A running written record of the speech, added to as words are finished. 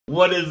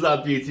What is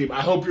up, YouTube?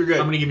 I hope you're good.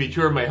 I'm gonna give you a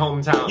tour of my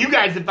hometown. You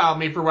guys have followed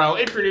me for a while.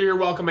 If you're new here,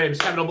 welcome. My name is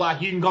Kevin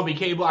Oblocki. You can call me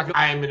K-Block.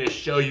 I am gonna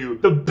show you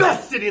the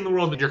best city in the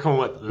world that you're coming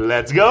with.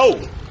 Let's go!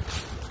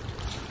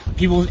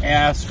 People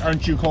ask,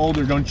 aren't you cold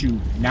or don't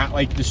you not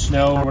like the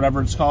snow or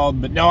whatever it's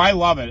called? But no, I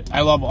love it.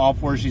 I love all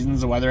 4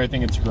 seasons of weather. I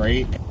think it's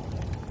great.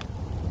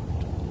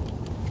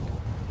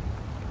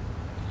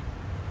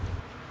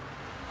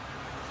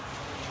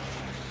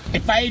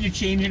 If I had to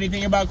change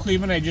anything about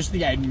Cleveland, I just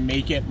think I'd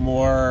make it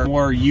more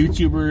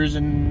YouTubers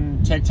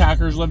and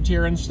TikTokers lived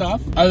here and stuff.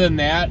 Other than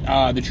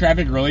that, the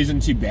traffic really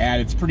isn't too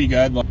bad. It's pretty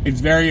good. It's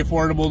very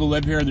affordable to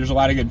live here. There's a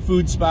lot of good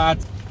food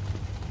spots.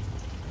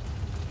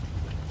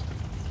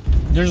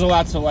 There's a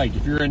lot to like.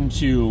 If you're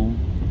into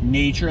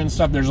nature and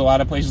stuff, there's a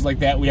lot of places like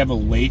that. We have a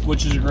lake,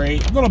 which is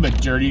great. A little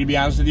bit dirty, to be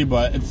honest with you,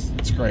 but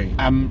it's great.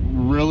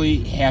 I'm really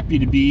happy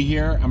to be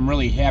here. I'm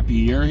really happy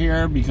you're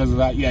here. Because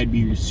without you, I'd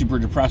be super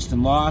depressed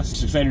and lost.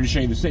 Just excited to show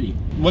you the city.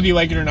 Whether you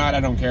like it or not, I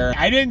don't care.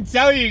 I didn't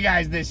tell you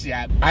guys this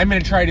yet. I'm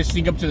gonna try to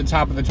sneak up to the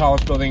top of the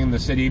tallest building in the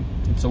city.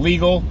 It's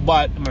illegal,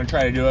 but I'm gonna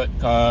try to do it,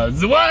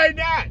 because why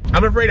not?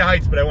 I'm afraid of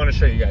heights, but I want to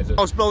show you guys it. The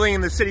tallest building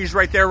in the city is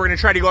right there. We're gonna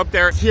try to go up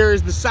there.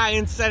 Here's the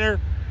Science Center.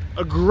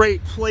 A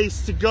great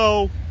place to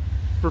go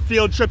for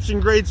field trips in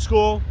grade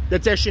school.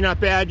 That's actually not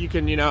bad. You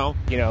can, you know,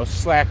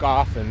 slack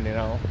off and,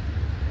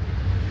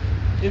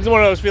 it's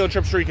one of those field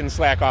trips where you can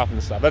slack off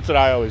and stuff. That's what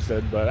I always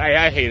did, but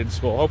I hated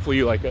school. Hopefully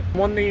you like it.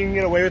 One thing you can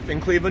get away with in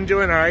Cleveland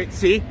doing, all right,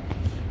 see?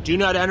 Do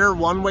not enter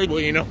one way. Well,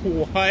 you know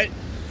what?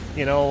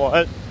 You know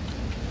what?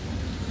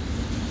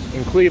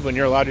 In Cleveland,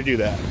 you're allowed to do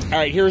that. All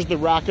right, here's the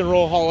Rock and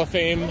Roll Hall of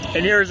Fame.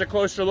 And here's a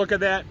closer look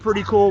at that.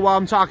 Pretty cool while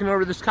I'm talking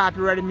over this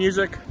copyrighted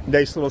music.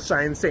 Nice little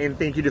sign saying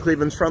thank you to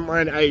Cleveland's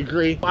Frontline. I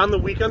agree. On the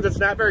weekends, it's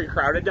not very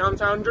crowded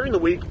downtown. During the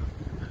week,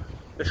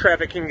 the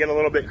traffic can get a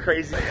little bit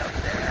crazy. Way up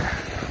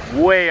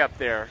there. Way up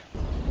there.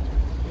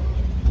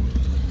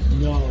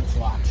 No, it's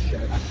locked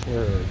shut.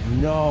 Sure.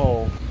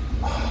 No.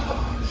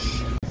 Oh,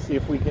 shit. See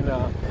if we can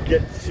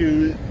get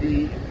to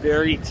the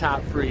very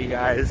top for you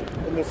guys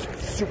in this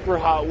super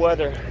hot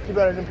weather. Too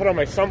bad I didn't put on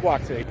my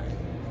sunblock today.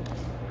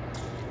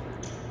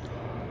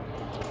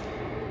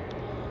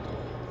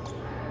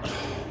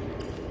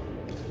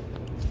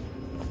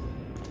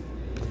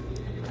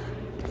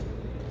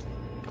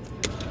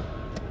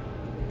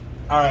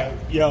 All right,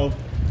 yo.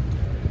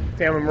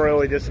 Fam, I'm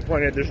really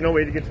disappointed. There's no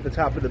way to get to the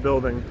top of the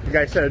building. The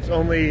guy said it's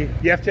only,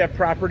 you have to have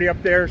property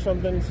up there or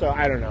something, so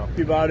I don't know.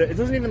 About it. It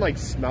doesn't even like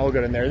smell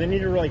good in there. They need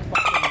to like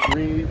fucking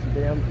breathe,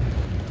 damn.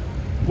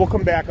 We'll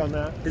come back on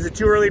that. Is it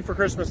too early for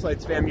Christmas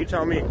lights, fam? You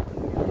tell me.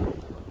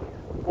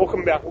 We'll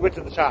come back, we'll get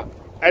to the top.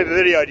 I have a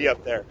video idea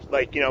up there.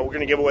 Like, we're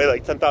gonna give away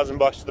like 10,000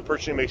 bucks to the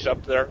person who makes it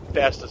up there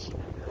fastest.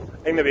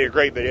 I think that'd be a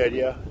great video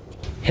idea.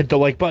 Hit the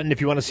like button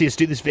if you want to see us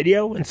do this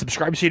video, and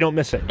subscribe so you don't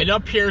miss it. And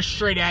up here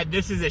straight at,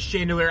 this is a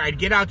chandelier. I'd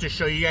get out to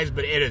show you guys,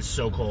 but it is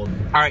so cold.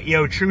 All right,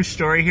 yo, true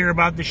story here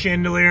about the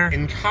chandelier.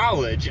 In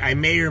college, I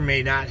may or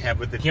may not have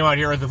with it. Came out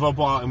here with the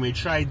football, and we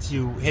tried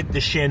to hit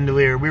the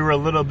chandelier. We were a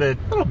little bit,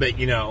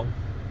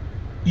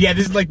 Yeah,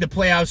 this is like the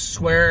Playhouse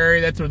Square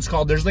area. That's what it's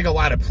called. There's like a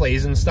lot of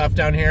plays and stuff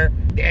down here.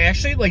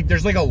 Actually, like,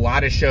 there's like a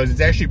lot of shows.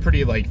 It's actually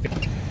pretty, like,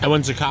 I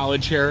went to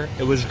college here.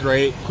 It was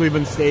great.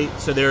 Cleveland State,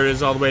 so there it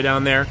is all the way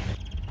down there.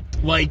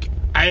 Like,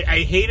 I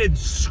hated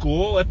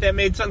school, if that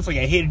made sense. Like,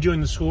 I hated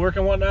doing the schoolwork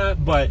and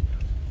whatnot, but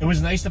it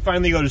was nice to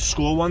finally go to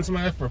school once a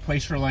month for a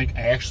place where, like,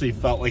 I actually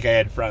felt like I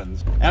had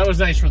friends. That was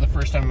nice for the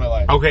first time in my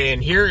life. Okay,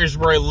 and here is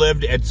where I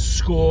lived at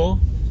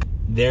school.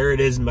 There it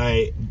is,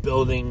 my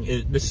building.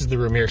 This is the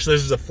room here. So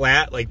this is a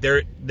flat. Like,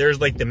 there's,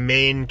 like, the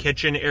main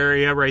kitchen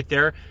area right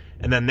there,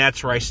 and then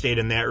that's where I stayed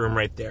in that room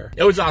right there.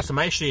 It was awesome.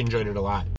 I actually enjoyed it a lot.